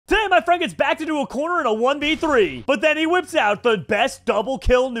Today, my friend gets backed into a corner in a 1v3, but then he whips out the best double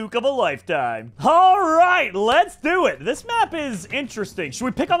kill nuke of a lifetime. All right, let's do it. This map is interesting. Should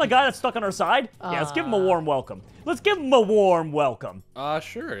we pick on the guy that's stuck on our side? Yeah, let's give him a warm welcome. Let's give him a warm welcome.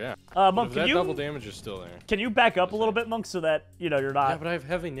 Sure, yeah. Monk, that double damage is still there. Can you back up a little bit, Monk, so that, you know, you're not... Yeah, but I have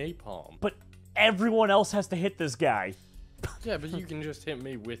heavy napalm. But everyone else has to hit this guy. Yeah, but you can just hit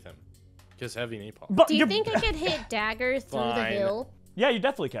me with him. Because heavy napalm. But do you think I could hit dagger through the hill? Yeah, you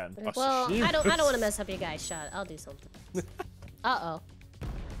definitely can. Well, I don't want to mess up your guy's shot. I'll do something. Uh-oh.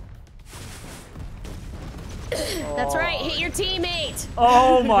 That's right, hit your teammate!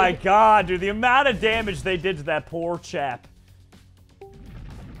 Oh my god, dude, the amount of damage they did to that poor chap.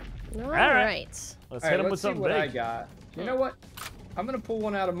 Alright. Let's hit him with something big. I got. You know what? I'm gonna pull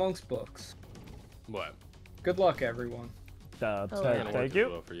one out of Monk's books. What? Good luck, everyone. Thank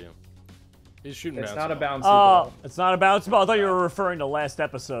you. Well for you. He's shooting It's bouncy not a ball. bouncy ball. It's not a bouncy ball. I thought you were referring to last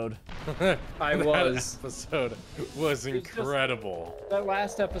episode. I was. That episode was incredible. That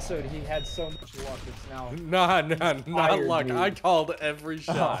last episode, he had so much luck. It's now. Not luck. Dude. I called every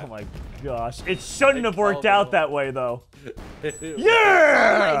shot. Oh my gosh. It shouldn't have worked out that way, though.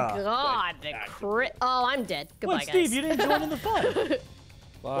 Yeah! Oh my god, the crit. Oh, I'm dead. Goodbye, guys. Steve, you didn't join in the fun.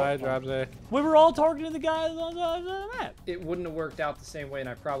 Bye, Dropsy. We were all targeting the guys on the map. It wouldn't have worked out the same way, and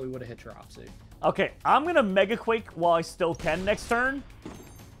I probably would have hit Dropsy. Okay, I'm gonna Mega Quake while I still can next turn.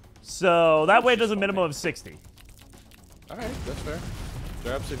 So that way it does a minimum of 60. Alright, that's fair.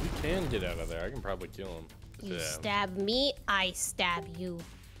 Dropsy, if you can get out of there, I can probably kill him. You stab me, I stab you.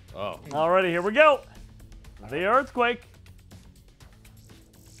 Oh. Alrighty, here we go. The earthquake.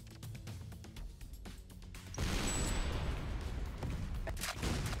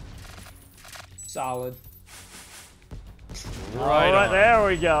 Solid. All right, there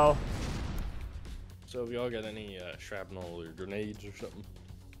we go. So have y'all got any shrapnel or grenades or something?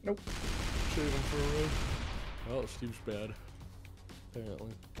 Nope. Save them for a road. Oh, Steve's bad.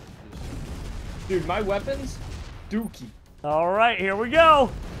 Apparently. Dude, my weapons, dookie. All right, here we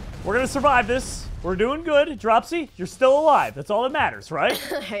go. We're gonna survive this. We're doing good. Dropsy, you're still alive. That's all that matters, right?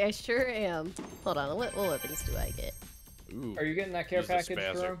 I sure am. Hold on, what weapons do I get? Ooh. Are you getting that care package,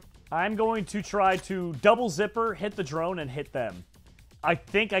 Jerome? I'm going to try to double zipper, hit the drone, and hit them. I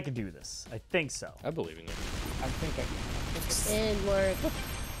think I can do this. I think so. I believe in you. I think I It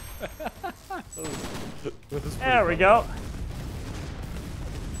worked. There we go.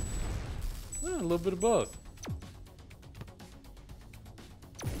 Well, a little bit of both.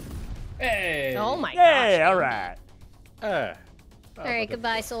 Hey! Oh my gosh. Hey, all right. Alright,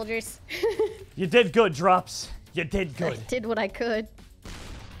 goodbye, soldiers. You did good, Drops. You did good. I did what I could.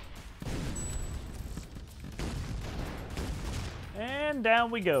 And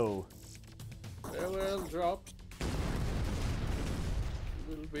down we go. Farewell, Drops.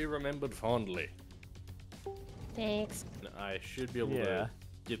 Will be remembered fondly. Thanks. I should be able to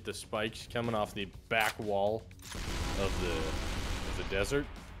get the spikes coming off the back wall of the desert.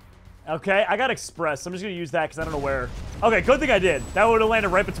 Okay, I got Express. I'm just going to use that because I don't know where. Okay, good thing I did. That would have landed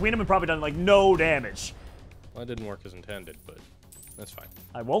right between them and probably done, like, no damage. Well, it didn't work as intended, but that's fine.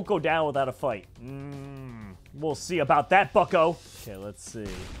 I won't go down without a fight. We'll see about that, bucko. Okay, let's see.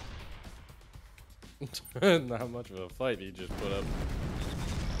 Not much of a fight he just put up.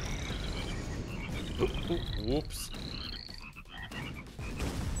 Whoops.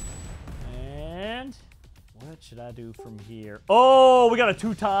 And what should I do from here? Oh, we got a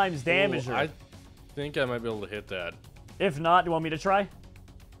 2 times damager. I think I might be able to hit that. If not, do you want me to try?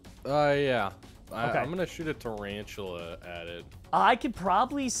 Yeah. Okay. I'm gonna shoot a tarantula at it. I could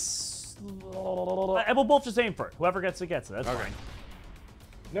probably... And we'll both just aim for it. Whoever gets it, gets it. That's fine.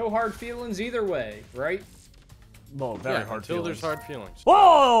 No hard feelings either way, right? Well, very hard until feelings. there's hard feelings.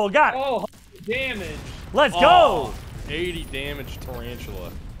 Whoa, got it. Oh, damage. Let's go. 80 damage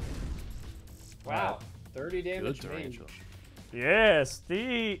tarantula. Wow. 30 damage. Good tarantula. Yes,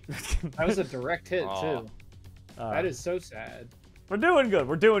 Steve. That was a direct hit, too. That is so sad. We're doing good.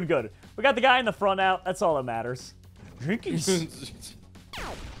 We're doing good. We got the guy in the front out. That's all that matters.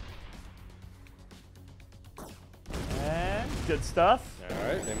 And good stuff.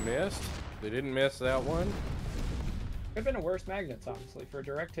 Alright, they missed. They didn't miss that one. Could have been a worse magnets, honestly, for a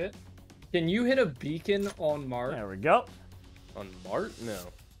direct hit. Can you hit a beacon on Mart? There we go. On Mart? No.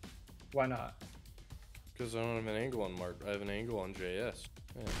 Why not? Because I don't have an angle on Mart. I have an angle on JS.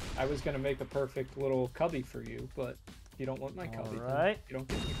 Yeah. I was going to make a perfect little cubby for you, but you don't want my cubby. Right. You don't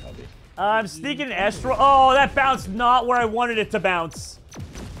get my cubby. I'm sneaking an Astro. Oh, that bounced not where I wanted it to bounce.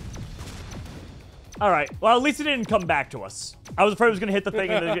 All right. Well, at least it didn't come back to us. I was afraid it was going to hit the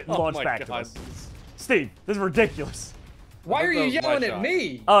thing and then it launch back to us. Steve, this is ridiculous. Why are you That was my yelling at shot.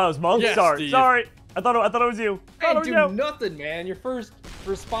 me? Oh, it was Monk. Yes, Sorry, Steve. sorry. I thought it was you. I Thought it didn't was do you. nothing, man. Your first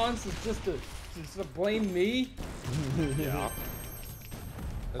response is just to blame me. Yeah.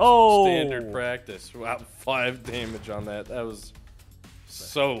 That's Oh. standard practice. Wow, 5 damage on that. That was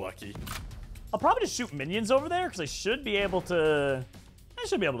so lucky. I'll probably just shoot minions over there because I should be able to. I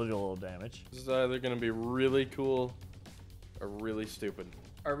should be able to do a little damage. This is either gonna be really cool or really stupid.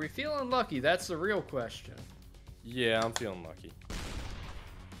 Are we feeling lucky? That's the real question. Yeah, I'm feeling lucky.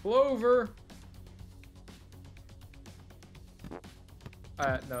 Clover.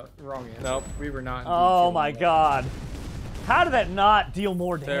 No, wrong answer. Nope. We were not. indeed Oh feeling my lucky. god. How did that not deal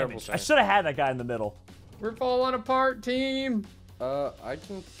more Terrible damage? I time. should have had that guy in the middle. We're falling apart, team. I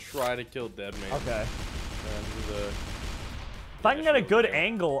can try to kill Deadman. Okay. Do the- If I can get a good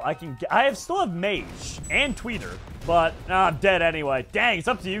angle, I can. Still have Mage and Tweeter, but I'm dead anyway. Dang, it's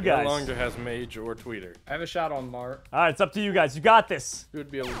up to you No guys. longer has Mage or Tweeter. I have a shot on Mark. All right, it's up to you guys. You got this. You would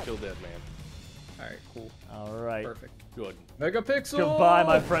be able to kill Deadman. All right, cool. All right. Perfect. Good. Megapixel. Goodbye,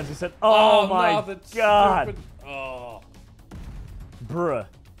 my friends. He said, "Oh, my no, that's god, stupid. Oh, bruh,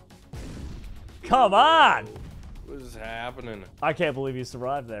 come on." what is happening? I can't believe you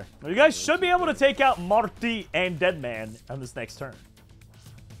survived there. Well, you guys should be able to take out Marty and Deadman on this next turn.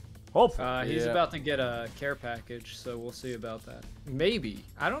 Hopefully. He's Yeah. about to get a care package, so we'll see about that. Maybe.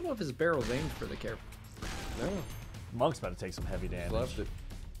 I don't know if his barrel's aimed for the care. No, Monk's about to take some heavy damage. left it.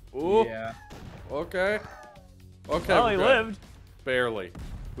 Ooh. Yeah. Okay. Okay. Oh, we're he good. lived. Barely.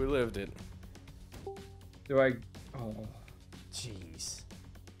 We lived it. Do I? Oh. Jeez.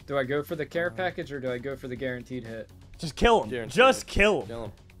 Do I go for the care package or do I go for the guaranteed hit? Just kill him. Guaranteed. Just kill him. Kill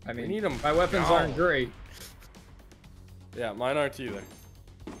him. I mean, need 'em my weapons gone. aren't great. Yeah, mine aren't either.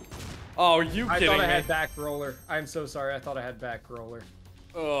 Oh, are you I kidding thought I me? had back roller. I'm so sorry. I thought I had back roller.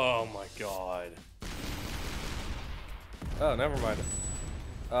 Oh my god. Oh, never mind.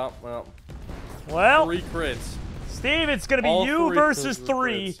 Oh, well. Well, 3 crits. Steve, it's gonna be All you 3 versus crits.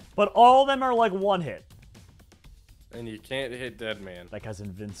 3, but all of them are like 1 hit. And you can't hit Deadman. That guy's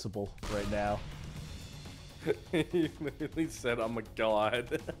invincible right now. He literally said I'm a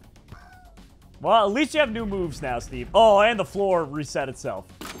god. Well, at least you have new moves now, Steve. Oh, and the floor reset itself.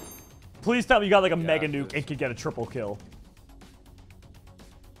 Please tell me you got like a mega nuke this. and could get a triple kill.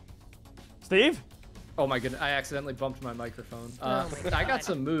 Steve? Oh my goodness! I accidentally bumped my microphone. Oh my I got God.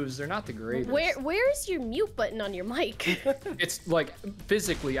 some moves. They're not the greatest. Where's your mute button on your mic? It's like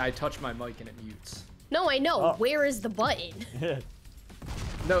physically, I touch my mic and it mutes. No, I know. Oh. Where is the button?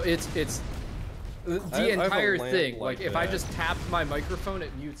 No, it's the I have a entire lamp thing. like Like if I that. just tap my microphone,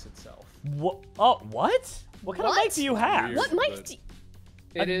 it mutes itself. What? Oh, what? What kind of What? mic do you have? Weird. What mic?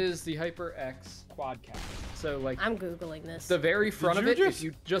 but- It is the HyperX Quadcast. So like I'm googling this. the very front of you it, just- if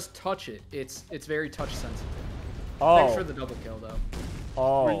you just touch it, it's very touch sensitive. Oh. Thanks for the double kill though.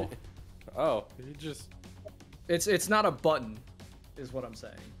 Oh. Oh, you just... It's not a button, is what I'm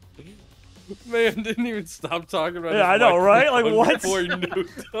saying. Man didn't even stop talking about Yeah, I his know, right? Like, microphone what? before he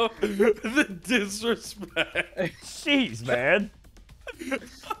nuked him. The disrespect. Jeez, man.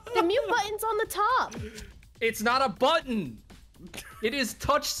 The mute button's on the top. It's not a button. It is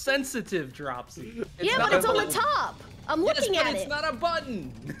touch sensitive, Dropsy. Yeah, not but it's a on the button. top. I'm Yes, looking but at it's it. not a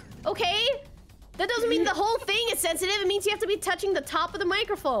button. Okay? That doesn't mean the whole thing is sensitive. It means you have to be touching the top of the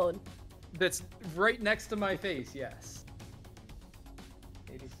microphone. That's right next to my face. Yes.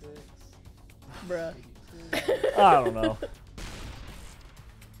 86. Bruh. I don't know.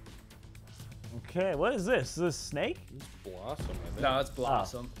 Okay, what is this? Is this snake? Blossom, I think. No, it's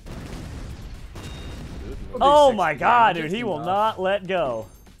Blossom. Goodness. Oh 60 my god, damage dude, he is will enough. not let go.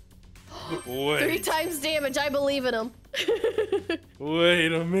 3 Wait, times damage. I believe in him.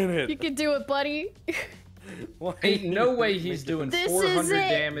 wait a You minute. can do it, buddy. Why Ain't no way he's doing This is 400 it.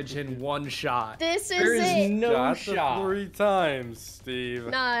 damage in one shot. This is There is it. no Shot shot. 3 times, Steve.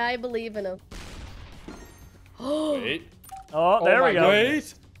 Nah, I believe in him. Wait. Oh, there my we go. God.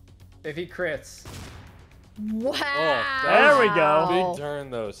 Wait. If he crits. Wow. There we go. Big turn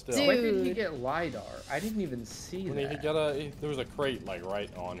though, still. Dude. When did he get LiDAR? I didn't even see When he that. got there was a crate like right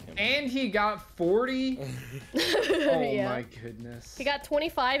on him. And he got 40? Oh Yeah. my goodness. He got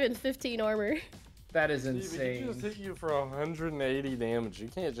 25 and 15 armor. That is Steve, he insane. just hit you for 180 damage. You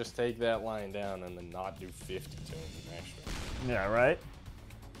can't just take that line down and then not do 50 to him extra. Yeah, right?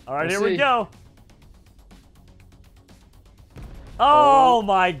 Alright, We'll here we see. go. Oh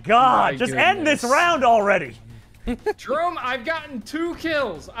my god! My Just end this goodness. round already! Jerome, I've gotten 2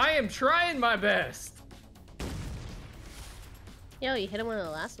 kills. I am trying my best. Yo, you hit him on the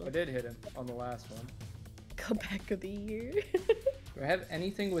last I one. did hit him on the last one. Comeback of the year. Do I have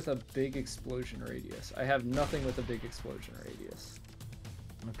anything with a big explosion radius? I have nothing with a big explosion radius.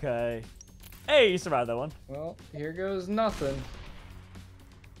 Okay. Hey, you survived that one. Well, here goes nothing.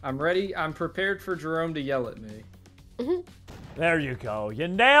 I'm ready. I'm prepared for Jerome to yell at me. There you go. You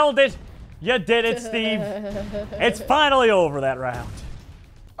nailed it. You did it, Steve. It's finally over that round.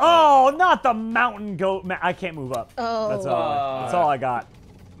 Oh, not the mountain goat. I can't move up. Oh. That's all I got.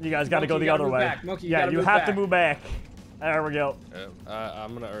 You guys got to go the other way. Monkey, yeah, you have to move back. There we go.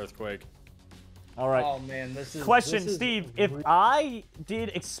 I'm gonna earthquake. All right. Oh man, this is Question, Steve. If I did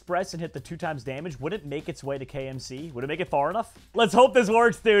express and hit the 2 times damage, would it make its way to KMC? Would it make it far enough? Let's hope this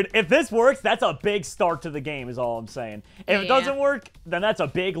works, dude. If this works, that's a big start to the game is all I'm saying. If it doesn't work, then that's a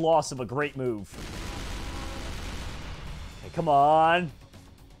big loss of a great move. Okay, come on.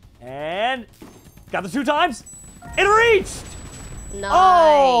 And got the 2 times. It reached! Nice.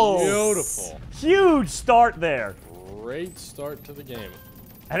 Oh! Beautiful. Huge start there. Great start to the game.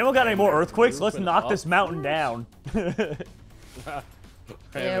 Anyone got any more earthquakes? Let's knock this mountain down. I Yeah,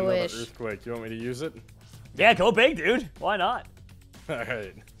 have another wish. earthquake. You want me to use it? Yeah, go big, dude. Why not? All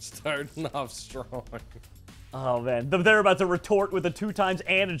right, starting off strong. Oh, man. They're about to retort with a 2 times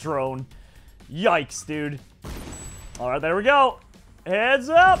and a drone. Yikes, dude. All right, there we go. Heads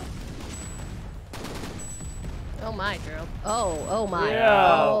up. Oh my, Drew. Oh my.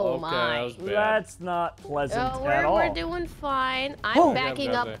 Yeah. Oh Okay, my. that was bad. That's not pleasant Oh, at all. we're doing fine. I'm Oh.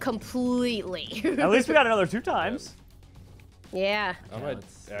 backing Yeah, up completely. At least we got another 2 times. Yeah. I might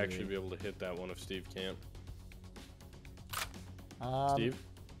let's actually see. be able to hit that one if Steve can't. Um, Steve?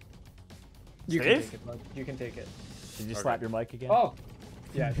 You can Steve? take it, bud. You can take it. Did you Okay. slap your mic again? Oh,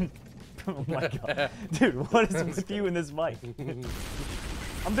 yeah. Oh my god. Dude, what is with you and this mic?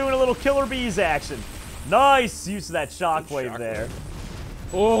 I'm doing a little killer bees action. Nice use of that shockwave there.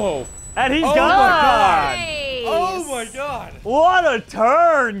 Oh! And he's Oh my gone! Nice. Oh my god! What a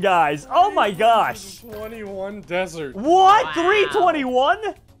turn, guys! Oh my gosh! 21 desert. What? Wow. 321?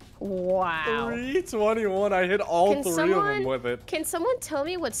 Wow. 321. I hit all Can 3 of someone- them with it. Can someone tell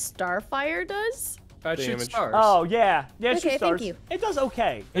me what Starfire does? Shoot Damage. stars. Oh, yeah. Yeah, Okay, shoot stars. thank you. It does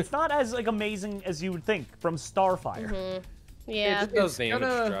okay. It's not as, like, amazing as you would think from Starfire. Yeah. It does It's damage,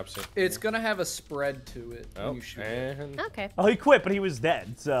 gonna- drops it. It's gonna have a spread to it Oh, when you shoot it. and Okay. Oh, he quit, but he was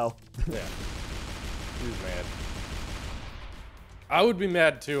dead, so... yeah. He was mad. I would be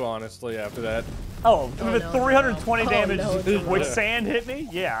mad too, honestly, after that. Oh, Oh, with no, 320 no. Oh, damage, no, no, quicksand hit me?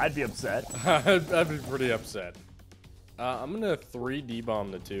 Yeah, I'd be upset. I'd be pretty upset. I'm gonna 3D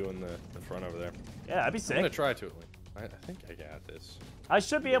bomb the 2 in the front over there. Yeah, I'd be I'm gonna sick. try to at least. I think I got this. I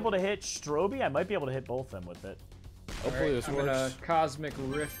should be able to hit Stroby. I might be able to hit both of them with it. Hopefully Alright, this I'm works. gonna Cosmic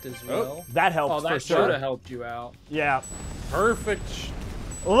Rift as well. That helps Oh, for that should sure. have helped you out. Yeah. Perfect.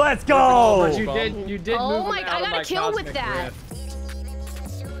 Let's But go! you did Oh move my- him I out of got a my kill with Cosmic that.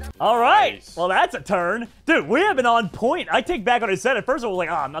 Rift. All right. Nice. Well, that's a turn. Dude, we have been on point. I take back what I said. At first, I was like,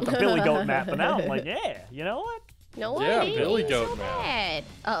 oh, I'm not the Billy Goat map. But now I'm like, yeah, you know what? No one Yeah, ain't Billy so Goat now. bad.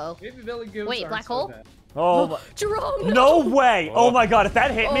 Uh-oh. Maybe Billy Goats Wait, aren't black so hole? bad. Oh, my. Jerome, No way. Oh, my God. If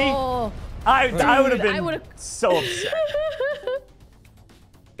that hit me, Oh. I would have Dude, I been would've- so upset.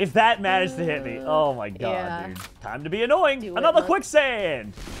 If that managed to hit me, oh my god, Yeah. dude. Time to be annoying. Do it, Another Monk.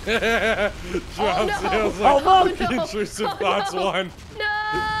 quicksand. Drop no. sales Oh, like Monk. no. intrusive Oh, thoughts no. 1. No!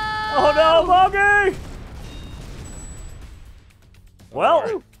 Oh no, Bogey! Well,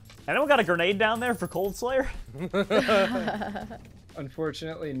 Alright. anyone got a grenade down there for Cold Slayer?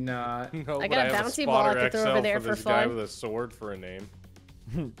 Unfortunately, not. No, I but got a have bouncy ball I spotter could throw over XL there for for this guy fun. with a sword for a name.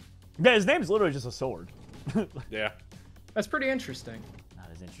 Yeah, his name's literally just a sword. Yeah. That's pretty interesting. Not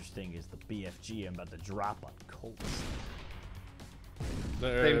as interesting as the BFG I'm about to drop on Cold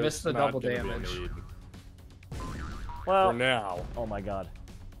Slayer. They There's missed the not double gonna be a damage. need. Well, For now. oh my god.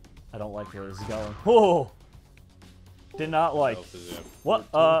 I don't like where this is going. Whoa! Did not like. Health is in.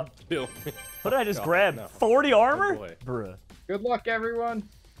 What? Kill me. What did I just God, grab? no. 40 armor? boy. Bruh. Good luck, everyone.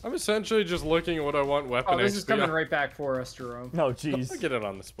 I'm essentially just looking at what I want weapon Oh, this is XP coming on. right back for us, Jerome. No, I'll jeez. get it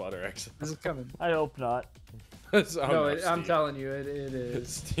on the spotter XL. This is coming. I hope not. No, I'm telling you, it is.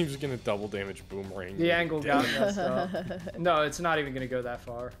 Steve's gonna double damage boomerang. The you angle dick. got messed up. No, it's not even gonna go that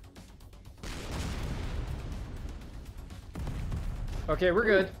far. Okay, we're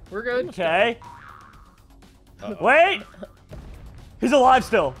good. We're good. Okay. Wait! He's alive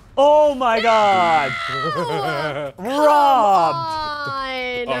still. Oh my god! Robbed!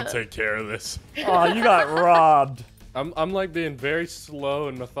 I'll take care of this. Oh, you got robbed. I'm like being very slow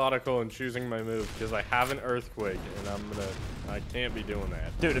and methodical in choosing my move because I have an earthquake and I can't be doing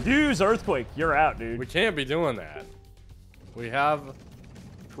that. Dude, if you use Earthquake, you're out, dude. We can't be doing that. We have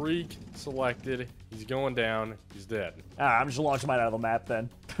pre-selected. He's going down. He's dead. I'm just launching mine out of the map then.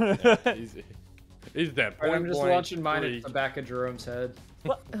 He's dead. Right, I'm just Point blank, launching mine freak. at the back of Jerome's head.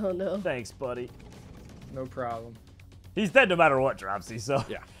 Oh no. Thanks, buddy. No problem. He's dead no matter what, Dropsy, so.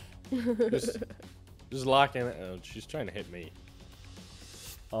 Yeah. Just lock in. Oh, she's trying to hit me.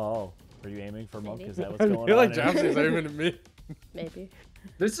 Oh, are you aiming for Monk? Maybe. Is that what's I going feel on? like Dropsy's aiming at me. Maybe.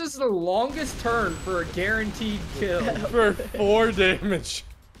 This is the longest turn for a guaranteed kill. For 4 damage.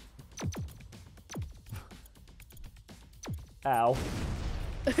 Ow.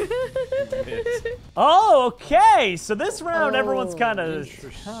 Missed. Oh, okay. So this round, everyone's Oh, kind of.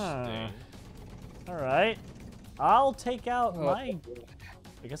 Interesting. All right. I'll take out Oh. my.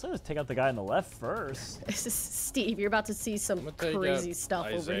 I guess I'll just take out the guy on the left first. Steve, you're about to see I'm some gonna take crazy out stuff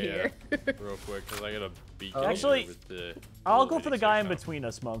over Isaiah here. real quick, because I got a beacon. Oh. Actually, here with the I'll go for the guy in 86 between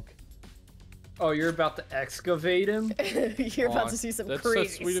us, Monk. Oh, you're about to excavate him? You're about to see some That's so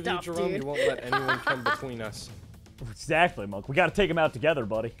crazy sweet stuff, of you, Jerome. dude. You won't let anyone come between us. Exactly, Monk. We got to take him out together,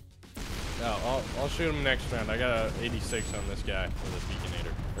 buddy. No, I'll shoot him next round. I got a 86 on this guy for the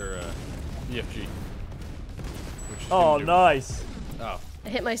Beaconator, or BFG. Which is Oh, gonna do- nice. Oh, I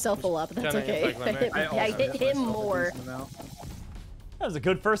hit myself a lot, but that's Kinda okay. anticlimactic. I hit him more. That was a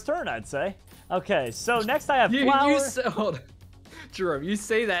good first turn, I'd say. Okay, so next I have You Flower. hold on. Jerome, you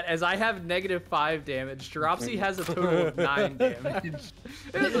say that as I have -5 damage. Dropsy has a total of 9 damage.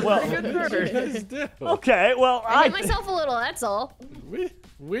 It was a Well- pretty good turn. Let's do. Okay, well, I hit myself a little, that's all.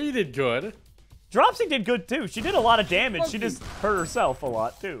 We did good. Dropsy did good too. She did a lot of damage. She Monkey. just hurt herself a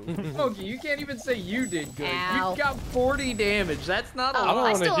lot too. Monkey, you can't even say you did good. Ow. You got 40 damage. That's not a Oh, I don't lot.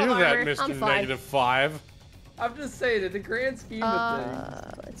 want to still do have that, armor. Mr. I'm fine. -5. I'm just saying, in the grand scheme of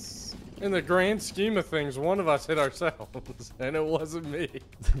things. Let's see. In the grand scheme of things, one of us hit ourselves, and it wasn't me.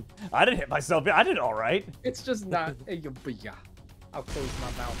 I didn't hit myself. I did all right. It's just not. Yeah. I'll close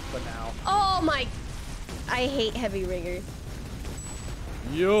my mouth for now. Oh my! I hate heavy ringer.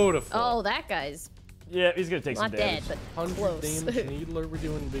 Beautiful. Oh, that guy's Yeah, he's gonna take some not dead, damage. but 100 close. damage needler. We're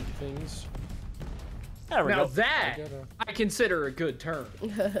doing big things. There we Now go. that I gotta- I consider a good turn.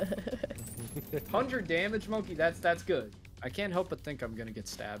 100 damage, Monkey. That's good. I can't help but think I'm gonna get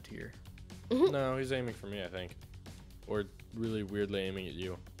stabbed here. No, he's aiming for me, I think. Or really weirdly aiming at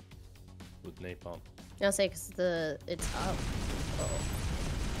you. With napalm. I'll say because it's up.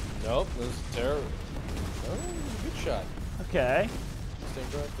 Nope, that was terrible. Oh, good shot. Okay. Stay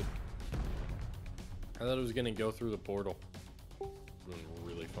corrected. I thought it was gonna go through the portal. It was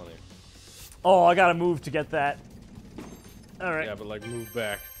really funny. Oh, I gotta move to get that. All right. Yeah, but like move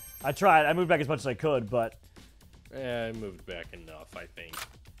back. I tried. I moved back as much as I could, but Yeah, I moved back enough, I think.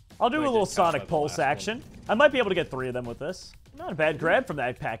 I'll do Might a little get caught by Sonic the Pulse last one. action. I might be able to get 3 of them with this. Not a bad grab from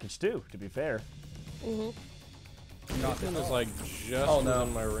that package too, to be fair. Nothing is like just Oh, no.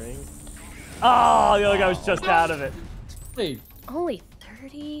 within my ring. Oh, the other guy was just out of it. Hey, Only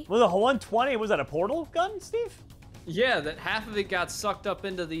 30? Was it a 120? Was that a portal gun, Steve? yeah, that half of it got sucked up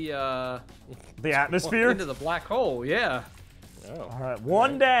into the The atmosphere? into the black hole. Yeah. Oh. All right,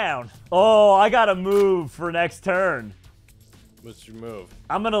 1 down. Oh, I gotta move for next turn. What's your move?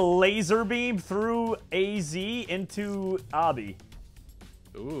 I'm gonna laser beam through AZ into Abby.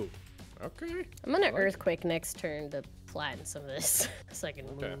 Ooh. Okay. I'm gonna earthquake next turn to flatten some of this so I can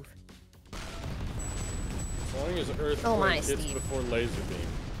Okay. move. As long as Earthquake Oh my, hits Steve. before laser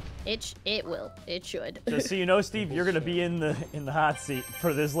beam. It will. It should. Just so you know, Steve, you're gonna be in the hot seat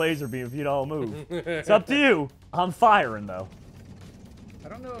for this laser beam if you don't move. It's up to you. I'm firing though. I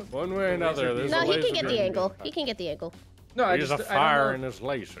don't know. If One way or another, there's No, a he laser can get beam. the angle. He can get the angle. No, I There's just a I fire don't in know. his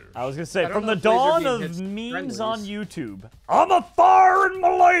lasers. I was gonna say, I don't from know the if laser dawn beam of hits memes on friendlies. YouTube, I'm a firing my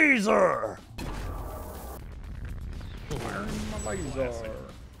laser.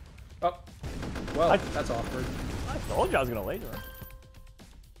 Oh, well, I- that's awkward. I told you I was gonna laser him.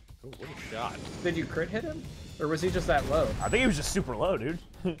 Ooh, what a shot. Did you crit hit him, or was he just that low? I think he was just super low, dude.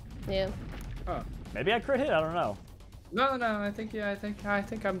 Yeah. Oh. Maybe I crit hit. I don't know. No, I think I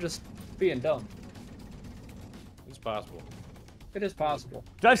think I'm just being dumb. It's possible. It is possible.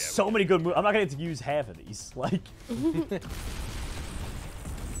 I have so many good moves. I'm not gonna get to use half of these. Like,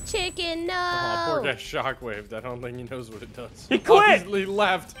 Chicken, no! Oh, poor guy shockwaved. I don't think he knows what it does. He quit! Oh, he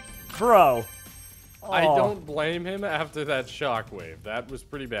left. bro. I Oh, don't blame him after that shockwave. That was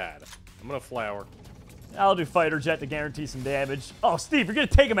pretty bad. I'm gonna flower. I'll do fighter jet to guarantee some damage. Oh, Steve, you're gonna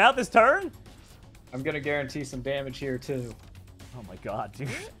take him out this turn? I'm gonna guarantee some damage here too. Oh my god, dude.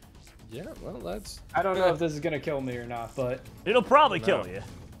 Yeah, well, that's... I don't know if this is gonna kill me or not, but It'll probably No. kill you.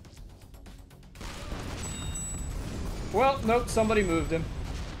 well, nope, somebody moved him.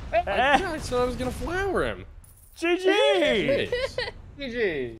 Eh, I said I was gonna flower him. GG! Jeez. GG.